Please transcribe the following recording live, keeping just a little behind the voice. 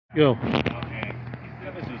Go.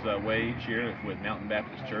 Yeah, this is Wade here with Mountain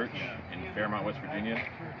Baptist Church in Fairmont, West Virginia.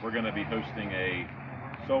 We're going to be hosting a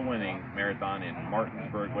soul winning marathon in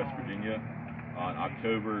Martinsburg, West Virginia on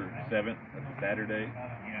October 7th. That's a Saturday.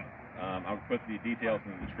 I'll put the details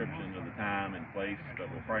in the description of the time and place,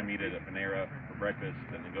 but we'll probably meet at a Panera for breakfast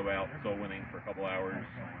and then go out soul winning for a couple hours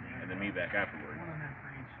and then meet back afterwards.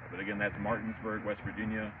 But again, that's Martinsburg, West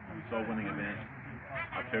Virginia, soul winning event,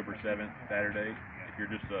 October 7th, Saturday. If you're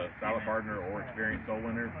just a silent partner or experienced soul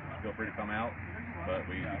winner, feel free to come out. But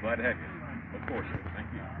we'd be glad to have you. Look forward to it. Thank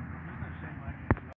you.